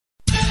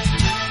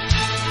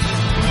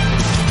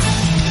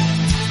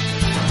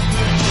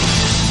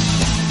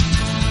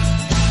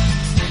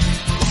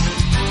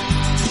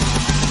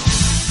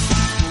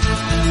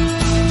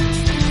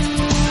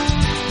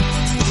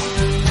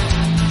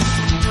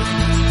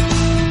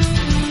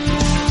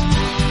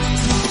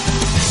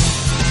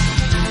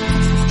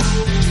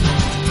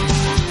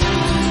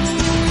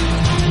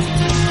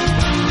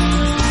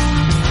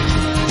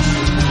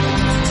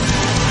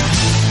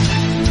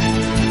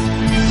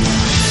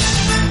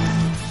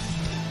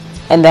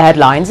In the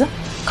headlines,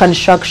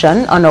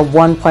 construction on a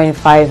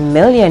 $1.5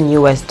 million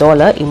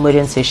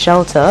emergency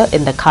shelter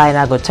in the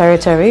Kainago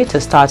territory to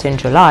start in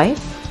July.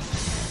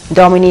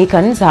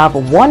 Dominicans have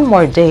one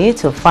more day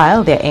to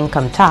file their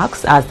income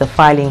tax as the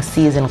filing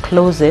season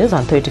closes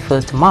on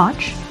 31st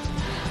March.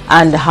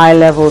 And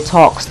high-level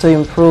talks to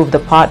improve the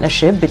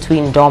partnership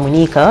between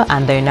Dominica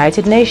and the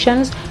United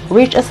Nations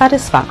reach a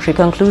satisfactory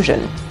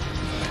conclusion.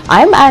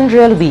 I'm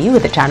Andrea Louis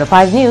with the Channel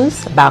 5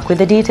 News, back with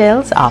the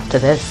details after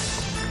this.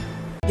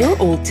 Your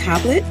old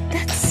tablet?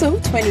 That's so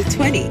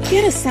 2020.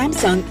 Get a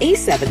Samsung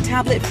A7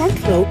 tablet from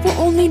Flow for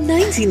only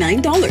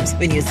 $99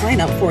 when you sign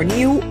up for a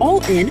new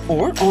All-In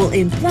or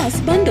All-In Plus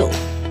bundle.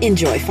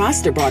 Enjoy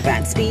faster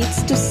broadband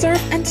speeds to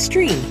surf and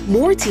stream,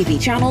 more TV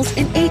channels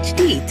in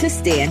HD to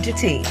stay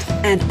entertained,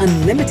 and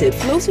unlimited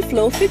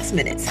flow-to-flow fixed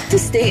minutes to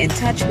stay in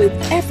touch with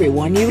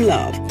everyone you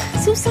love.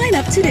 So sign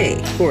up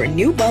today for a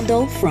new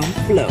bundle from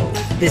Flow.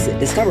 Visit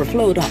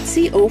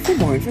discoverflow.co for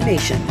more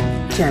information.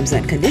 Terms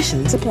and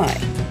conditions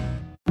apply.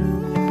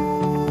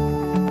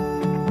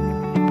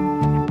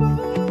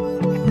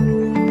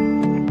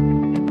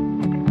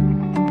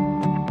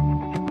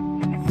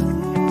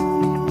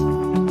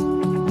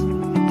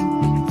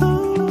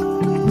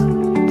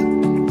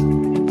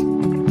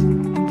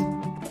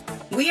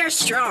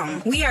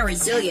 Strong, we are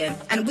resilient,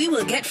 and we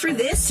will get through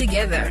this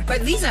together.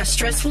 But these are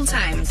stressful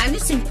times, and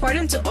it's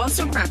important to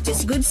also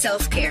practice good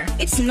self-care.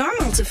 It's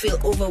normal to feel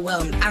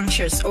overwhelmed,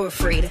 anxious, or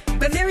afraid,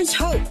 but there is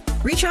hope.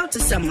 Reach out to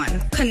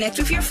someone, connect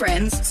with your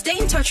friends, stay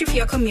in touch with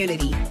your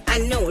community,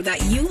 and know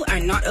that you are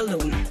not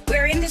alone.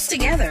 We're in this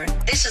together.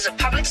 This is a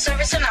public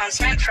service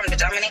announcement from the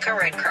Dominica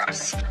Red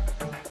Cross.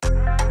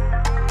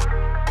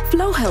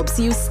 Flow helps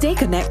you stay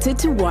connected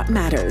to what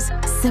matters.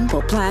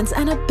 Simple plans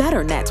and a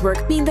better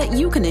network mean that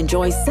you can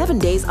enjoy 7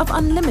 days of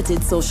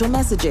unlimited social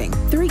messaging,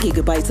 3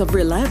 gigabytes of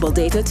reliable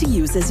data to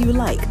use as you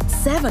like,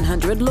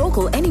 700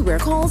 local anywhere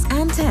calls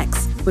and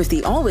texts, with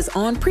the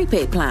always-on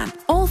prepaid plan,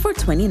 all for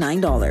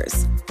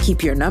 $29.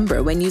 Keep your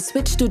number when you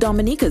switch to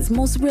Dominica's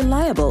most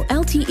reliable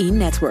LTE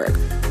network.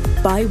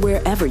 Buy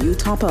wherever you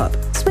top up.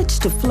 Switch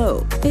to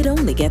Flow. It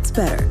only gets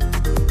better.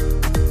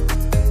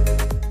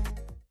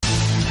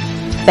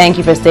 Thank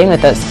you for staying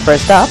with us.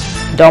 First up,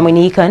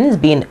 Dominicans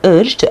being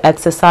urged to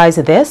exercise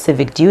their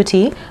civic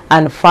duty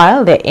and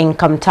file their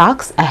income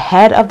tax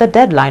ahead of the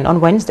deadline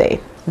on Wednesday.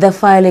 The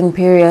filing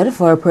period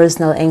for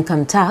personal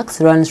income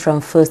tax runs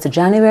from 1st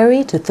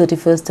January to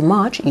 31st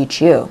March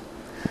each year.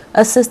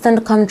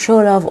 Assistant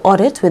Comptroller of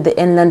Audit with the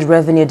Inland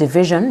Revenue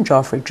Division,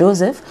 Geoffrey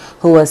Joseph,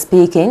 who was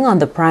speaking on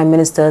the Prime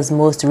Minister's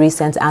most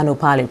recent annual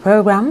Pali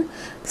program,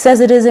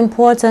 says it is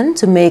important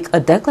to make a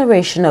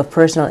declaration of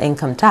personal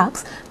income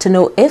tax to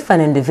know if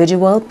an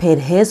individual paid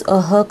his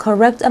or her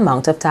correct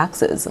amount of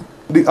taxes.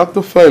 The act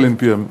of filing,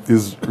 PM,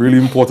 is really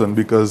important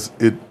because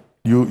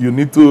you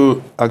need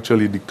to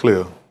actually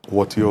declare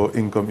what your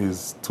income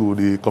is to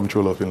the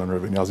Comptroller of Inland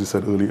Revenue, as you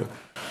said earlier.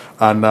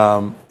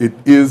 And it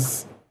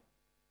is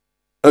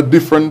a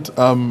different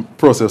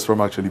process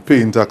from actually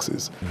paying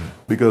taxes,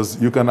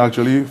 because you can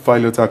actually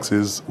file your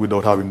taxes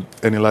without having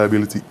any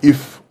liability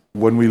if,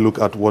 when we look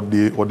at what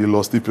the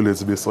law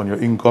stipulates based on your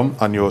income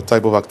and your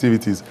type of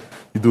activities,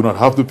 you do not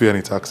have to pay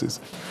any taxes.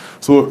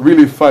 So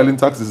really filing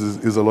taxes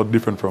is a lot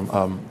different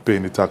from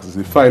paying the taxes.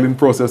 The filing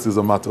process is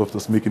a matter of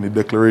just making a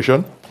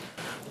declaration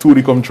to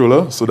the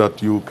Comptroller so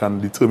that you can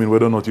determine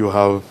whether or not you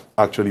have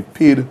actually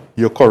paid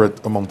your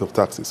correct amount of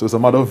taxes. So it's a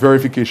matter of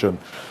verification,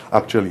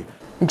 actually.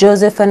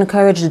 Joseph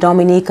encouraged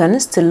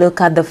Dominicans to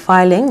look at the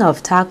filing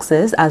of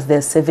taxes as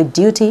their civic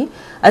duty,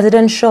 as it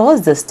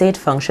ensures the state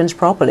functions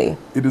properly.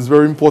 It is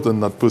very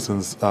important that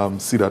persons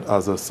see that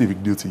as a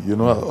civic duty, you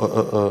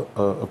know,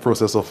 a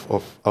process of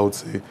I would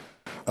say,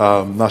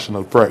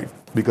 national pride.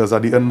 Because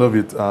at the end of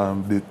it,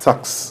 the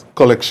tax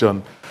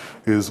collection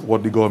is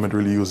what the government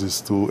really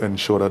uses to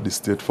ensure that the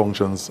state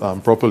functions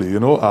properly. You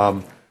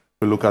know,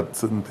 we look at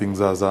certain things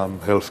as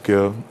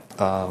healthcare,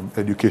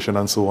 education,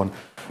 and so on.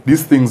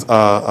 These things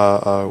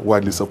are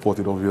widely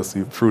supported,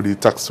 obviously, through the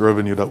tax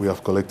revenue that we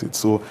have collected.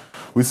 So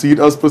we see it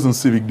as person's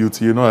civic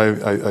duty. You know,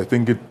 I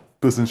think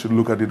persons should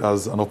look at it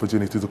as an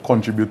opportunity to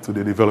contribute to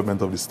the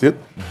development of the state.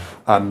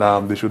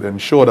 And they should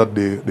ensure that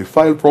they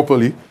file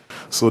properly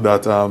so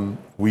that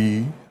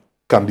we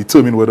can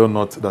determine whether or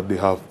not that they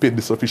have paid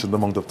the sufficient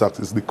amount of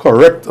taxes, the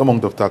correct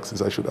amount of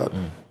taxes, I should add.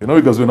 You know,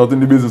 because we're not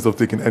in the business of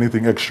taking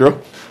anything extra.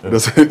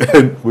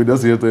 We're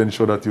just here to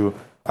ensure that you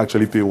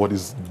actually pay what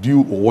is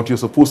due or what you're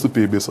supposed to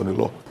pay based on the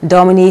law.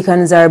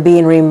 Dominicans are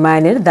being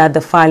reminded that the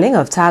filing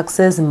of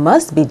taxes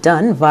must be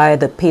done via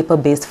the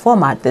paper-based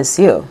format this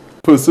year.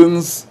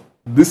 Persons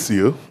this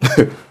year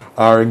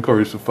are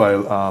encouraged to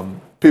file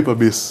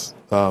paper-based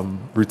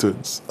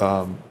returns.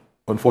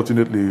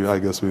 Unfortunately, I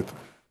guess with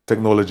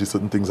technology,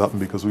 certain things happen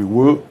because we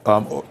were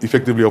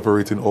effectively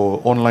operating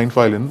our online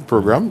filing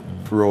program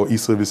through our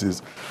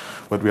e-services,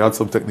 but we had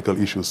some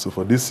technical issues. So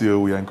for this year,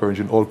 we are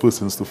encouraging all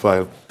persons to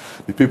file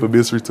the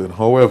paper-based return.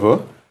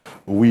 However,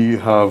 we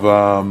have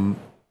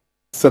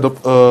set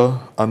up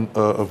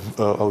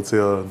I would say,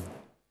 an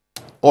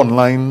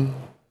online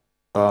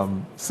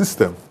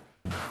system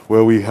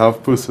where we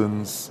have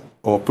persons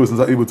are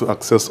able to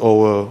access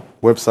our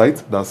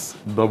website. That's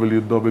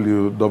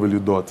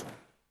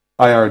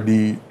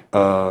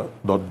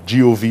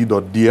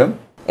www.ird.gov.dm.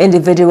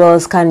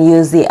 Individuals can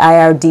use the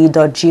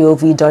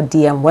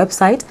ird.gov.dm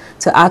website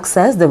to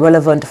access the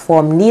relevant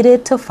form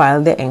needed to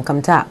file their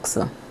income tax.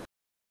 In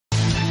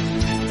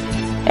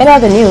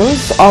other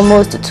news,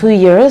 almost 2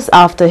 years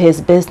after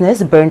his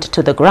business burnt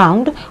to the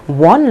ground,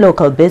 one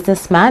local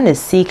businessman is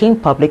seeking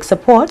public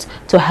support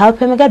to help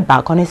him get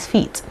back on his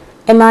feet.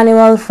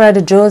 Emmanuel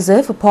Fred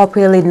Joseph,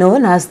 popularly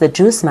known as the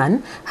Juice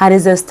Man, had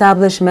his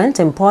establishment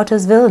in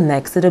Portersville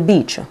next to the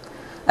beach.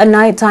 A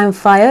nighttime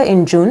fire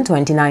in June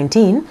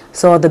 2019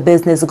 saw the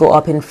business go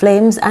up in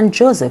flames and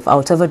Joseph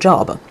out of a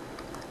job.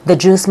 The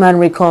Juice Man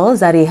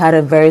recalls that he had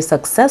a very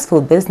successful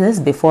business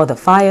before the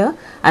fire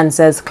and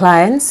says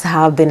clients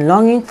have been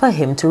longing for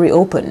him to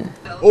reopen.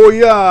 Oh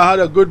yeah, I had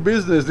a good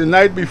business. The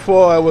night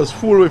before I was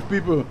full with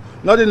people.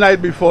 Not the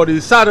night before, the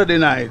Saturday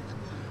night.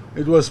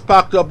 It was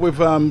packed up with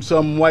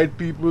some white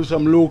people,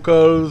 some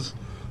locals,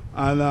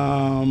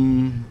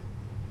 and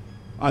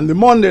the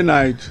Monday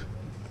night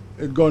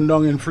it gone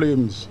down in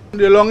flames.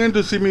 They're longing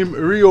to see me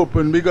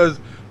reopen because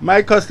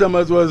my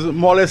customers was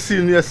more or less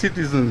senior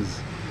citizens,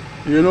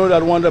 you know,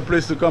 that want a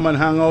place to come and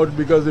hang out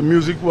because the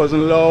music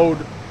wasn't loud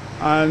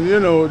and, you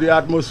know, the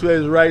atmosphere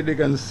is right. They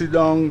can sit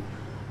down,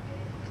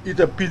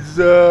 eat a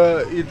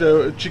pizza, eat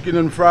a chicken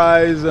and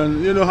fries,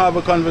 and, you know, have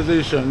a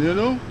conversation, you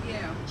know.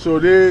 So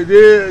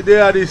they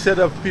are the set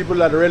of people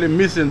that are really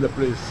missing the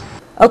place.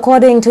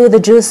 According to the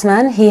Juice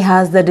Man, he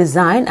has the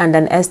design and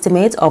an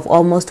estimate of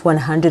almost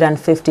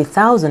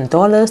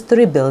 $150,000 to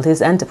rebuild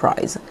his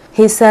enterprise.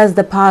 He says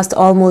the past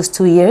almost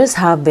 2 years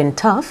have been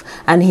tough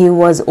and he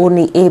was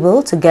only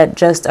able to get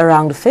just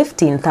around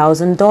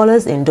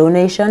 $15,000 in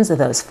donations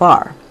thus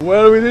far.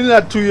 Well, within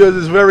that 2 years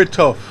it's very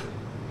tough.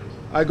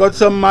 I got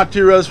some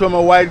materials from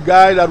a white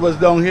guy that was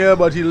down here,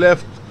 but he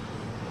left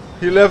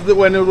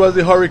when it was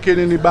the hurricane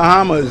in the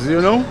Bahamas, you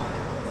know.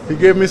 He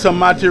gave me some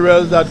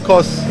materials that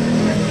cost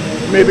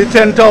maybe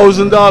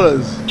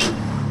 $10,000,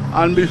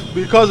 and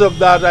because of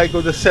that I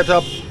could set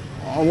up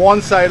on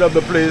one side of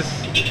the place,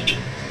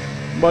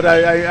 but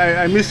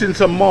I'm missing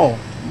some more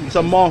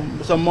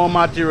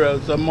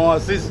materials, some more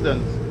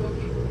assistance.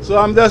 So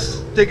I'm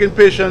just taking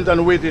patience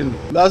and waiting.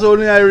 That's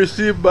only I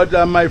received, but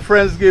my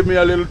friends gave me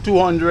a little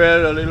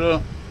 200, a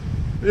little,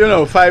 you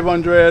know,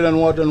 500 and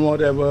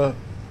whatever,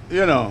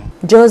 you know.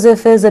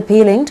 Joseph is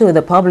appealing to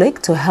the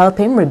public to help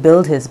him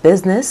rebuild his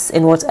business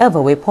in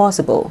whatever way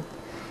possible.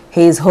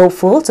 He is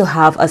hopeful to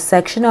have a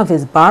section of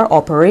his bar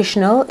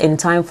operational in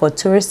time for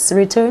tourists'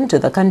 return to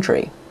the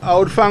country. I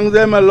would thank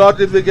them a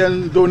lot if they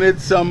can donate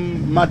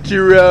some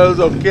materials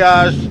or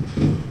cash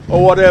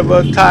or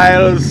whatever,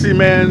 tiles,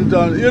 cement,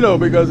 or, you know,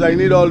 because I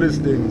need all these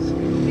things.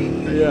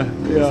 Yeah.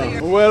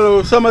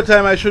 Well,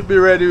 summertime I should be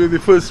ready with the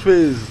first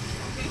phase.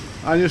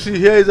 And you see,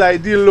 here is the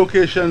ideal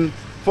location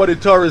for the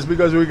tourists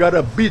because we got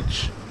a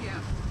beach.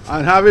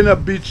 And having a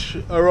beach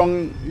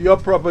around your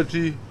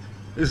property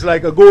is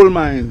like a gold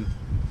mine.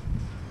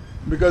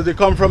 Because they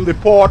come from the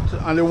port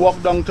and they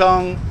walk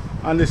downtown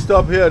and they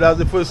stop here. That's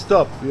the first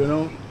stop, you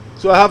know.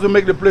 So I have to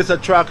make the place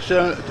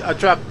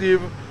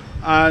attractive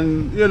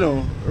and, you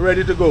know,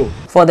 ready to go.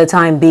 For the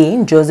time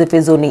being, Joseph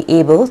is only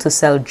able to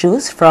sell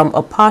juice from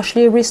a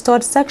partially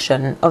restored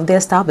section of the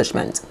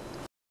establishment.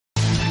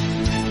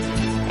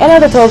 In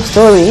other top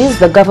stories,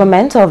 the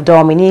government of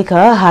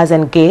Dominica has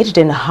engaged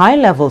in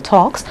high-level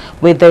talks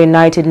with the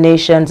United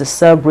Nations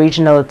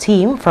sub-regional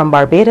team from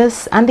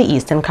Barbados and the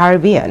Eastern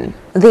Caribbean.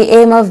 The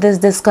aim of this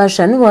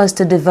discussion was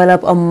to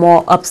develop a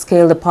more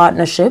upscaled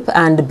partnership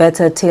and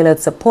better tailored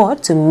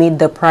support to meet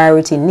the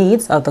priority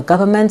needs of the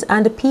government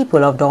and the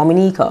people of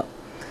Dominica.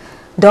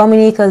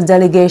 Dominica's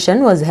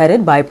delegation was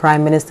headed by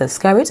Prime Minister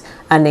Skerritt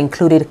and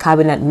included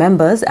cabinet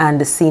members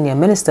and senior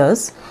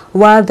ministers,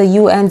 while the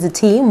UN's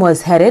team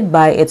was headed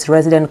by its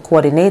resident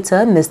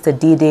coordinator, Mr.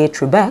 Didier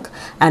Trebek,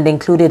 and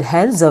included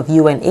heads of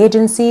UN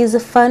agencies,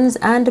 funds,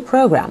 and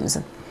programs.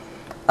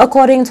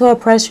 According to a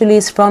press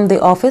release from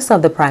the Office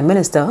of the Prime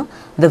Minister,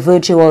 the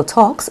virtual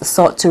talks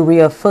sought to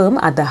reaffirm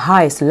at the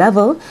highest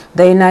level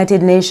the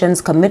United Nations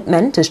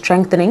commitment to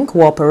strengthening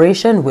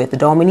cooperation with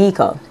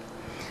Dominica.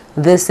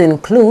 This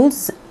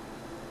includes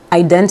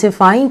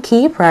identifying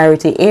key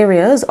priority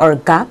areas or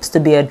gaps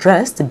to be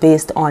addressed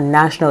based on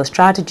national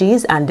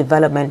strategies and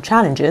development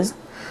challenges,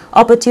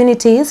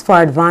 opportunities for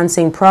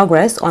advancing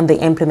progress on the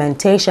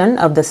implementation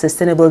of the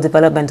Sustainable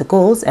Development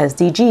Goals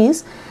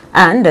 (SDGs),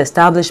 and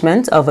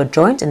establishment of a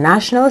joint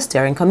national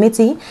steering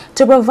committee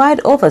to provide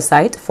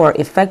oversight for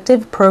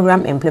effective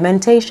program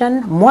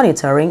implementation,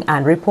 monitoring,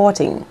 and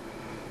reporting.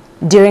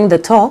 During the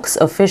talks,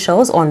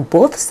 officials on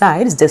both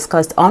sides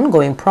discussed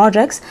ongoing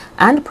projects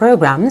and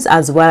programs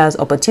as well as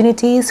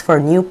opportunities for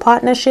new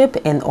partnership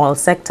in all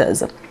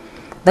sectors.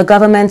 The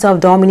government of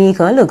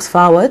Dominica looks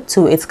forward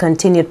to its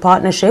continued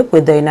partnership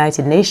with the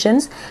United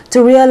Nations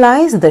to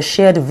realize the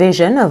shared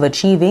vision of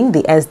achieving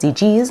the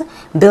SDGs,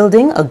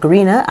 building a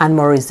greener and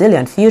more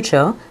resilient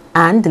future,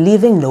 and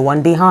leaving no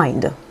one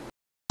behind.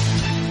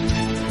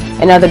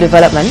 In other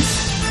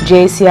developments,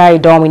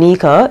 JCI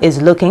Dominica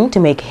is looking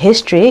to make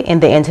history in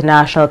the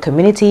international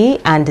community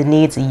and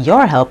needs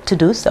your help to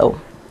do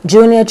so.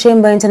 Junior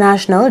Chamber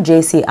International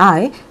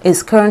 (JCI)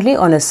 is currently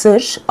on a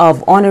search of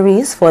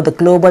honorees for the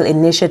global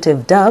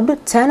initiative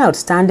dubbed 10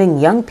 Outstanding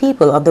Young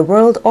People of the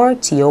World, or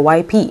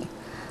TOYP.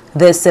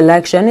 This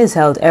selection is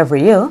held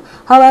every year.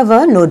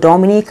 However, no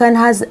Dominican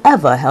has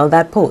ever held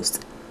that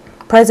post.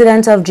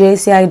 President of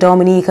JCI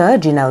Dominica,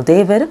 Janelle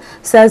David,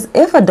 says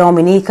if a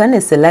Dominican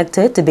is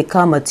selected to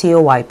become a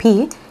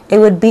TOYP, it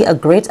would be a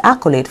great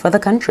accolade for the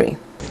country.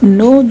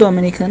 No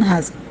Dominican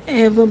has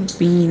ever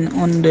been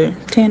on the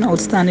 10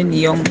 outstanding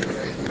young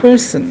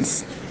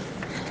persons,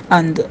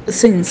 and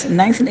since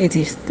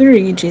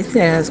 1983 JCI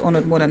has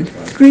honored more than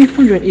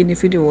 300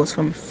 individuals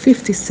from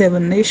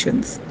 57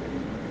 nations.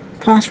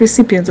 Past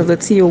recipients of the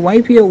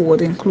TOYP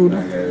award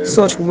include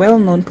such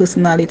well-known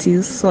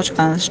personalities such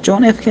as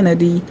John F.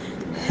 Kennedy,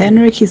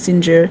 Henry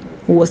Kissinger,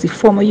 who was the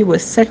former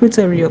U.S.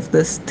 Secretary of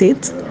the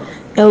State,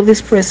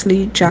 Elvis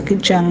Presley, Jackie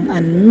Chan,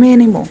 and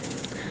many more.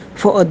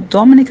 For a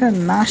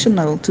Dominican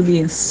national to be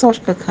in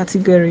such a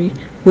category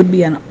would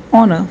be an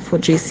honor for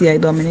JCI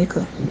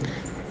Dominica.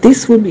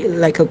 This would be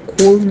like a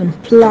golden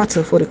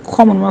platter for the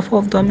Commonwealth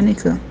of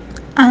Dominica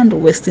and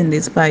West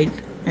Indies by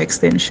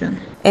extension.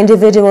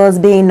 Individuals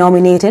being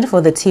nominated for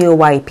the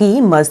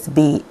TOYP must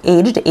be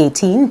aged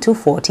 18 to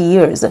 40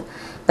 years.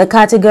 The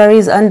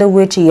categories under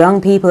which young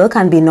people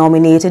can be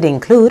nominated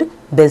include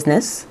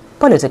business,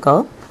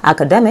 political,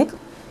 academic,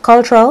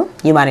 cultural,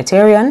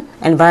 humanitarian,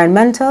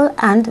 environmental,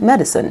 and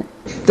medicine.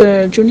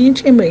 The Junior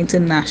Chamber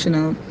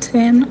International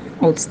 10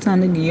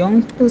 Outstanding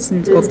Young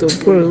Persons of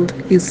the World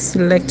is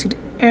selected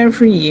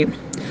every year,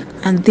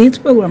 and this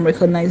program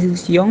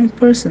recognizes young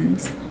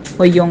persons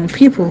or young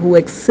people who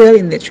excel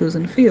in their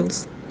chosen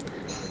fields.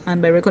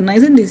 And by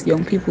recognizing these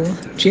young people,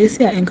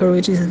 JCI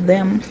encourages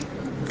them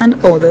and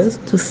others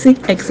to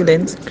seek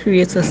excellence,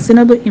 create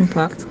sustainable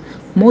impact,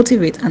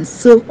 motivate and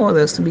serve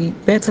others to be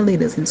better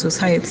leaders in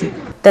society.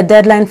 The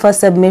deadline for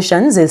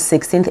submissions is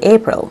 16th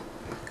April.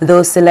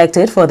 Those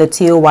selected for the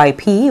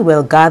TOYP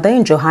will gather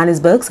in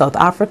Johannesburg, South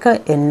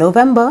Africa in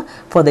November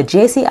for the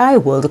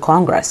JCI World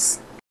Congress.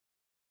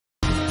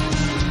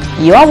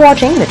 You are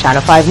watching the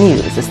Channel 5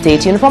 News. Stay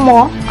tuned for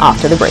more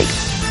after the break.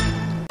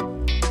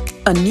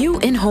 A new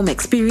in-home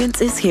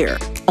experience is here.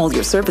 All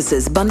your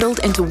services bundled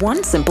into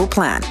one simple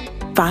plan.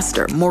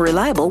 Faster, more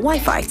reliable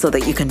Wi-Fi so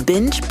that you can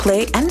binge,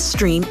 play, and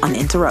stream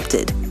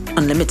uninterrupted.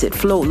 Unlimited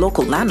Flow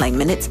local landline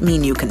minutes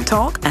mean you can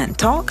talk and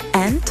talk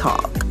and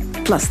talk.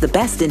 Plus the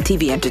best in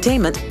TV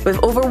entertainment with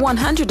over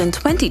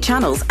 120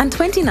 channels and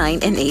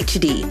 29 in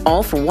HD.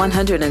 All for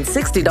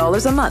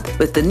 $160 a month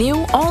with the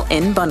new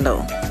all-in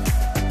bundle.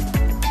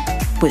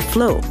 With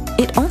Flow,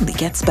 it only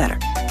gets better.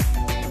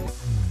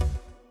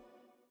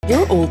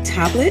 Your old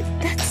tablet?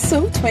 That's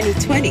so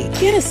 2020.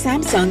 Get a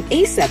Samsung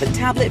A7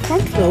 tablet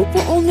from Flow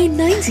for only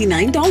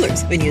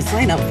 $99 when you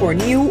sign up for a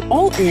new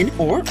all-in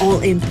or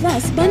all-in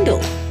plus bundle.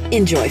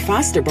 Enjoy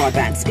faster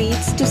broadband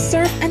speeds to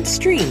surf and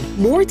stream,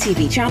 more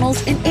TV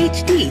channels in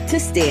HD to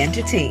stay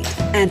entertained,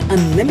 and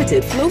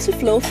unlimited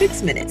flow-to-flow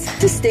fixed minutes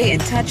to stay in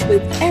touch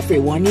with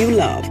everyone you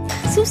love.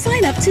 So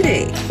sign up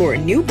today for a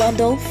new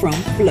bundle from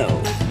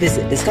Flow.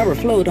 Visit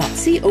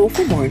discoverflow.co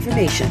for more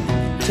information.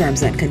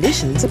 Terms and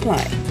conditions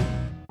apply.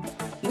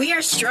 We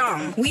are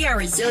strong, we are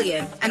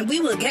resilient, and we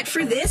will get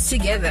through this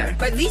together.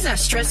 But these are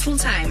stressful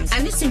times,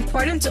 and it's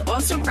important to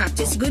also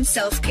practice good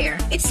self-care.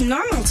 It's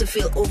normal to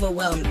feel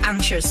overwhelmed,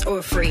 anxious, or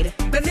afraid.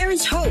 But there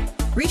is hope.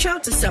 Reach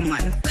out to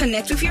someone,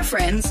 connect with your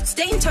friends,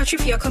 stay in touch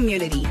with your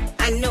community,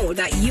 and know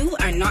that you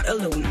are not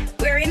alone.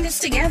 We're in this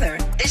together.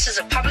 This is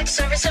a public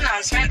service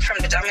announcement from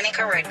the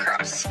Dominica Red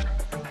Cross.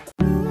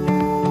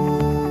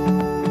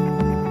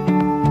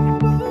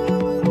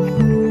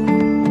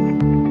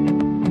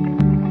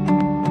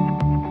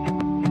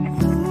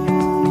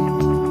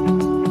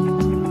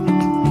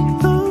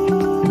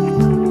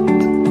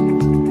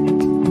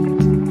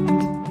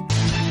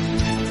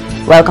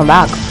 Welcome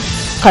back.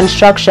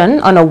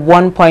 Construction on a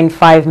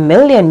 $1.5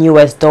 million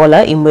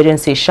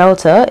emergency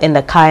shelter in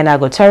the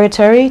Kainago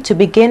territory to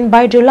begin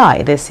by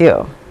July this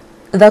year.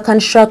 The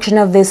construction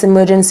of this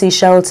emergency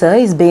shelter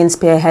is being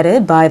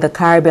spearheaded by the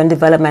Caribbean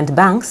Development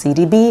Bank,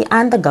 CDB,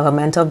 and the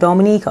government of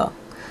Dominica.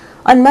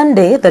 On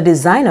Monday, the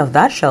design of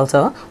that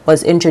shelter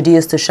was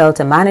introduced to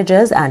shelter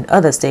managers and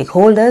other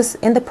stakeholders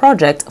in the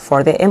project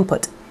for their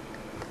input.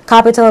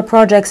 Capital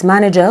Projects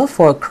Manager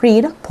for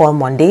CREED, Paul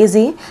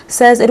Mondesi,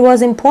 says it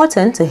was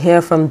important to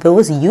hear from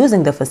those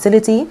using the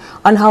facility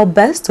on how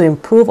best to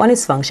improve on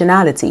its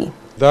functionality.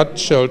 That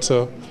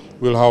shelter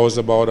will house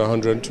about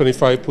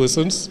 125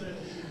 persons,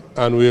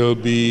 and we'll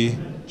be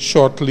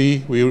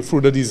shortly, going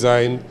through the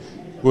design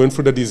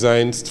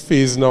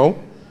phase now.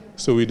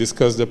 So we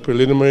discussed the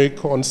preliminary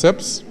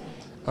concepts,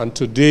 and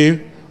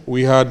today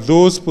we had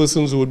those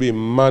persons who will be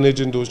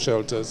managing those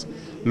shelters,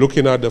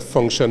 looking at the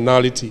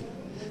functionality.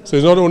 So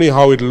it's not only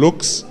how it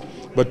looks,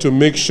 but to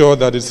make sure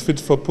that it's fit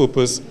for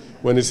purpose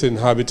when it's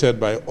inhabited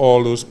by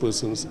all those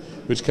persons,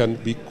 which can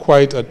be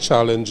quite a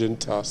challenging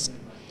task.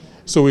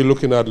 So we're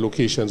looking at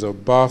locations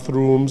of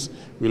bathrooms,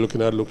 we're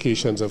looking at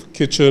locations of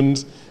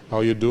kitchens, how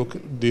you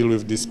deal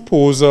with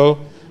disposal,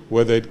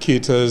 whether it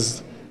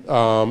caters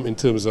in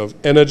terms of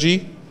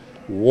energy,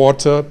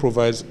 water,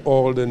 provides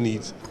all the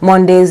needs.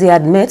 Mondays, he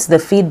admits the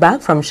feedback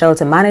from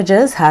shelter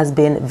managers has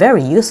been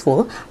very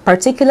useful,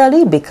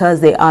 particularly because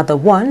they are the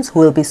ones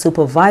who will be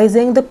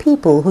supervising the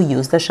people who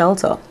use the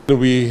shelter.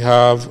 We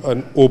have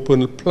an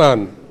open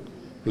plan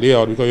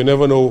layout because you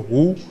never know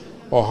who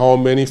or how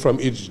many from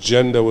each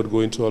gender would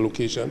go into a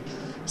location.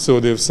 So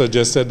they've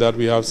suggested that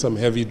we have some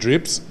heavy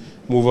drapes,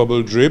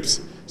 movable drapes,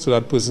 so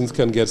that persons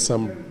can get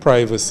some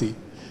privacy.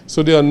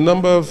 So there are a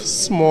number of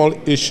small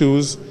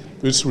issues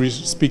which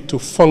speak to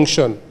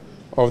function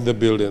of the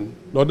building.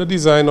 Not the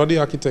design, not the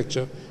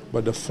architecture,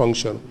 but the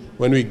function.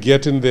 When we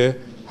get in there,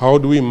 how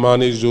do we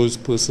manage those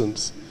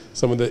persons?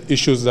 Some of the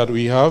issues that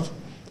we have,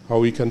 how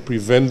we can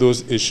prevent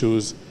those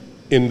issues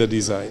in the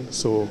design.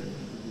 So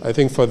I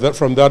think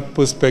from that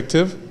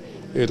perspective,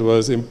 it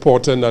was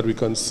important that we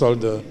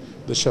consult the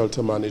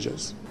shelter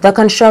managers. The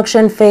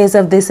construction phase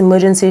of this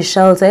emergency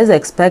shelter is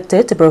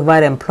expected to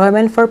provide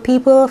employment for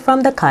people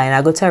from the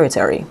Kainago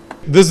territory.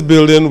 This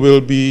building will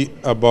be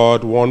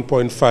about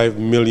 1.5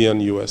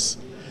 million US.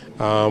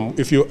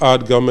 If you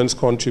add government's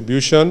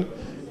contribution,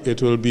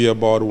 it will be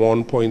about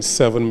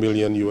 1.7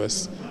 million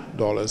US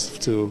dollars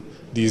to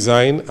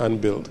design and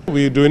build.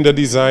 We're doing the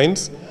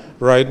designs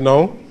right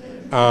now,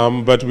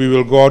 but we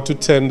will go out to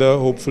tender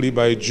hopefully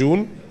by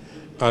June.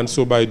 And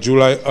so by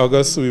July,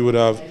 August, we would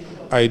have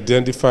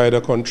identified a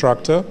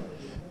contractor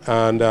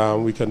and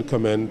we can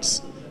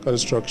commence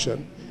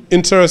construction.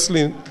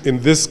 Interestingly,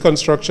 in this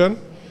construction,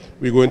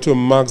 we're going to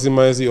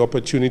maximize the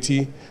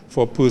opportunity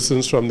for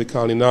persons from the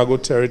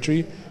Kainago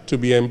territory to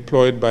be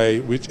employed by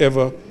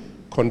whichever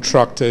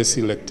contractor is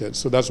selected.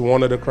 So that's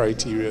one of the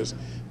criteria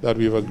that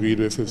we've agreed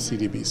with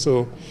CDB.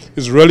 So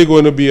it's really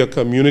going to be a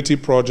community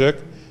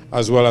project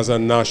as well as a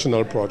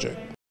national project.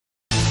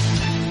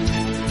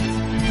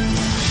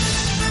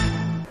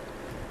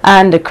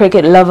 And the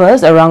cricket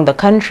lovers around the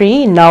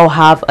country now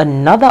have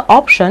another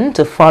option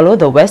to follow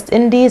the West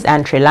Indies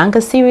and Sri Lanka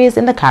series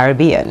in the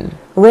Caribbean.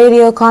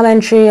 Radio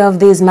commentary of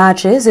these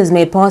matches is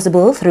made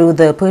possible through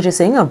the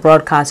purchasing of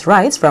broadcast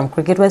rights from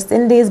Cricket West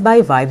Indies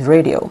by Vibes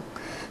Radio.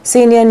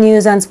 Senior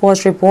news and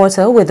sports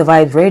reporter with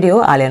Vibes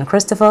Radio, Alian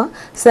Christopher,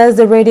 says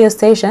the radio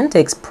station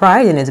takes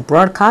pride in its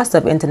broadcast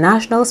of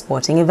international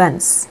sporting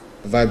events.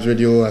 Vibes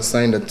Radio has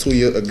signed a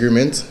 2-year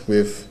agreement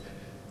with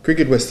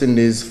Cricket West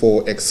Indies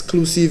for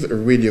exclusive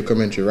radio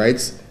commentary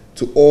rights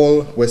to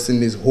all West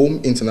Indies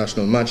home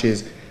international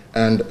matches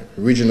and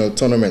regional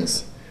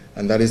tournaments.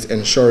 And that is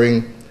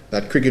ensuring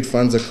that cricket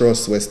fans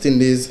across West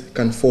Indies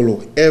can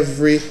follow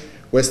every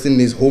West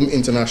Indies home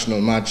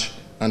international match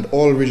and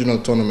all regional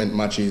tournament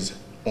matches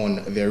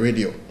on their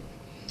radio.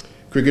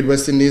 Cricket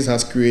West Indies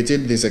has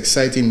created this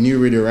exciting new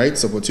radio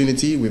rights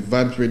opportunity with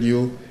Vibes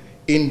Radio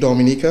in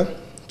Dominica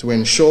to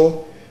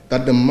ensure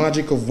that the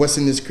magic of West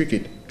Indies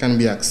cricket can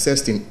be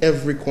accessed in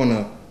every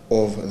corner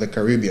of the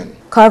Caribbean.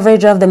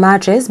 Coverage of the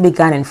matches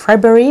began in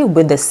February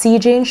with the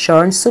CJ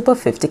Insurance Super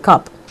 50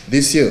 Cup.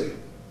 This year,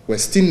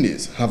 West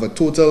Indies have a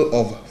total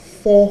of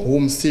 4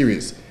 home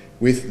series,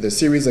 with the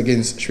series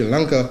against Sri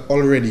Lanka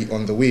already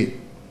on the way.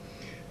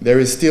 There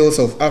is still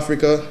South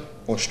Africa,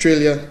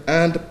 Australia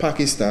and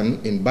Pakistan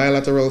in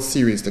bilateral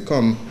series to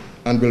come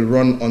and will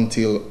run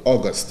until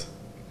August.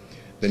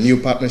 The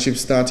new partnership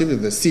started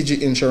with the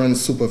CG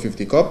Insurance Super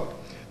 50 Cup.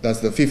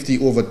 That's the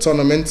 50-over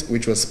tournament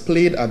which was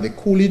played at the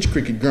Coolidge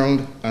Cricket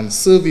Ground and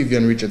Sir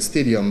Vivian Richards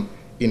Stadium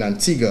in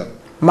Antigua.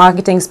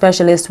 Marketing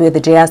specialist with the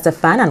J.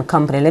 Stefan and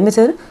Company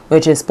Limited,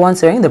 which is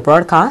sponsoring the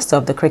broadcast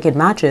of the cricket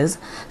matches,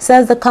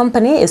 says the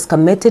company is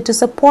committed to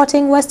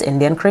supporting West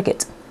Indian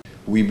cricket.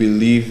 We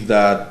believe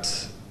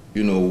that,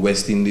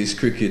 West Indies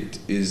cricket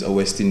is a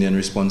West Indian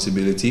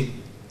responsibility.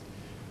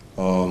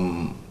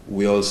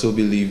 We also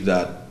believe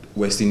that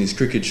West Indies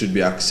cricket should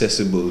be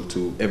accessible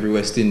to every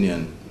West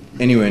Indian,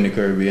 anywhere in the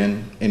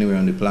Caribbean, anywhere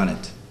on the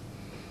planet.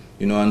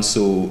 And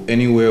so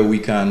anywhere we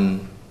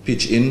can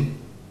pitch in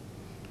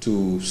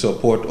to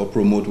support or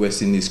promote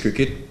West Indies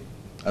cricket,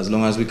 as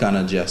long as we can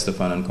at J.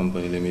 Stefan and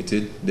Company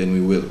Limited, then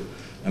we will.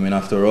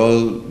 After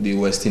all, the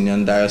West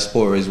Indian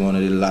diaspora is one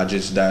of the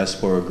largest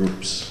diaspora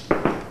groups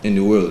in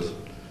the world.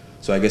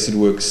 So I guess it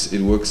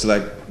works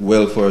like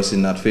well for us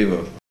in that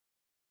favor.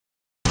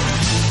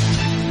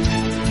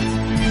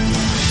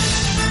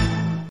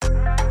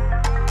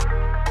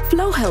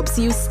 Flow helps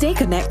you stay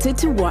connected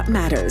to what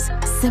matters.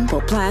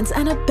 Simple plans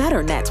and a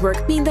better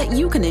network mean that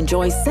you can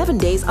enjoy 7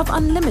 days of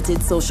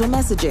unlimited social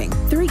messaging,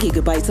 3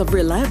 gigabytes of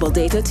reliable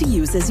data to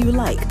use as you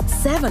like,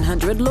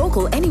 700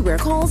 local anywhere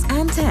calls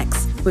and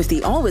texts with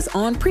the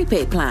always-on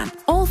prepaid plan,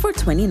 all for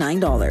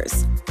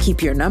 $29.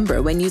 Keep your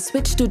number when you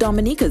switch to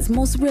Dominica's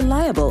most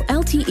reliable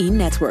LTE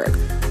network.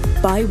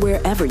 Buy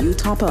wherever you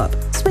top up.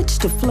 Switch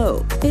to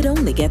Flow. It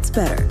only gets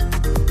better.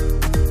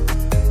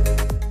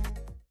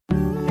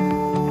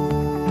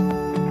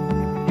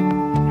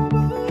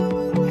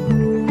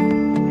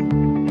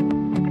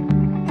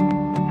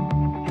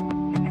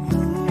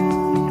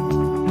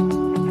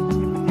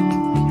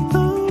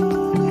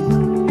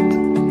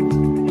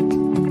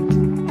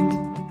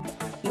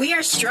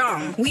 are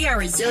strong, we are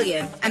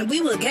resilient, and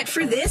we will get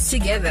through this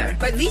together.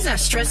 But these are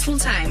stressful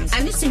times,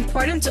 and it's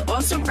important to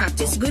also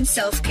practice good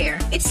self-care.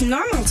 It's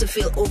normal to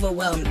feel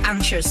overwhelmed,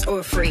 anxious, or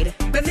afraid.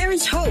 But there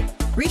is hope.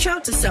 Reach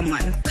out to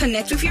someone,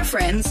 connect with your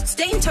friends,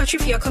 stay in touch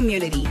with your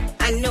community,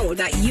 and know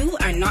that you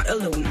are not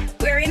alone.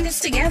 We're in this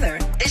together.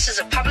 This is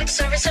a public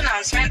service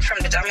announcement from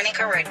the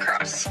Dominica Red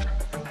Cross.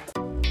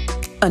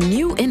 A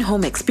new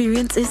in-home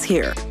experience is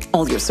here.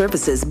 All your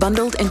services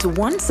bundled into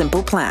one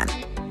simple plan.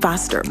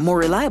 Faster, more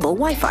reliable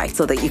Wi-Fi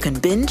so that you can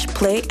binge,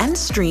 play, and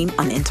stream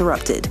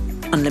uninterrupted.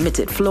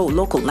 Unlimited Flow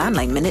local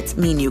landline minutes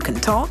mean you can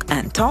talk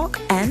and talk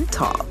and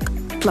talk.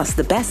 Plus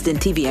the best in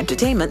TV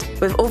entertainment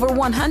with over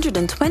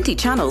 120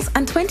 channels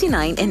and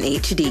 29 in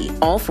HD.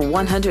 All for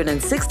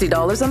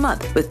 $160 a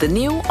month with the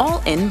new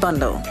all-in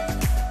bundle.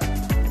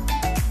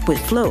 With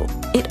Flow,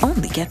 it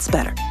only gets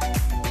better.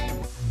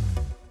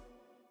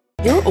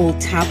 Your old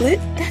tablet?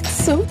 That's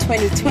so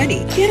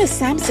 2020. Get a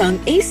Samsung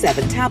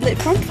A7 tablet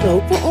from Flow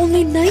for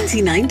only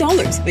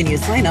 $99 when you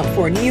sign up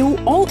for new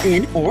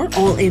All-In or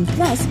All-In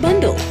Plus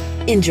bundle.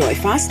 Enjoy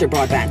faster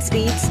broadband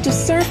speeds to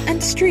surf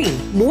and stream,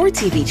 more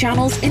TV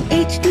channels in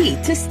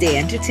HD to stay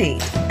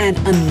entertained, and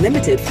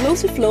unlimited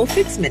flow-to-flow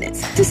fixed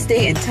minutes to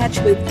stay in touch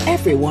with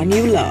everyone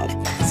you love.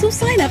 So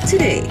sign up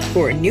today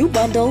for a new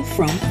bundle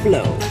from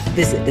Flow.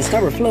 Visit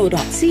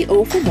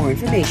discoverflow.co for more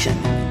information.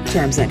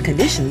 Terms and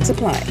conditions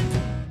apply.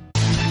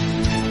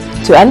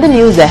 To end the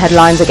news, the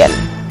headlines again.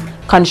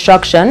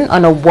 Construction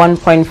on a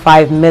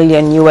 $1.5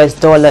 million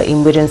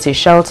emergency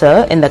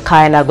shelter in the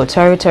Kayanago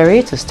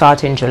territory to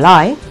start in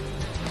July.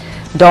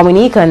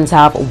 Dominicans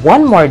have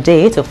one more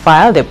day to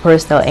file their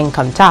personal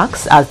income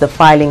tax as the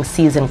filing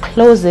season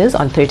closes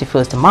on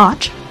 31st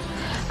March.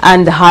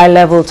 And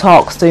high-level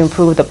talks to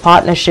improve the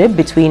partnership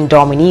between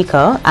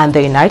Dominica and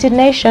the United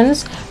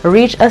Nations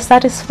reach a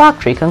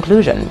satisfactory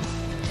conclusion.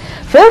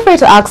 Feel free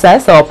to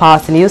access our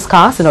past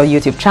newscasts on our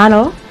YouTube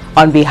channel.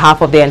 On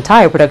behalf of the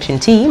entire production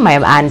team, I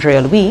am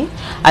Andrea Louis,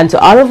 and to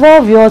all of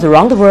our viewers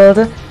around the world,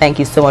 thank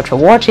you so much for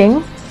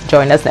watching.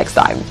 Join us next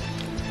time.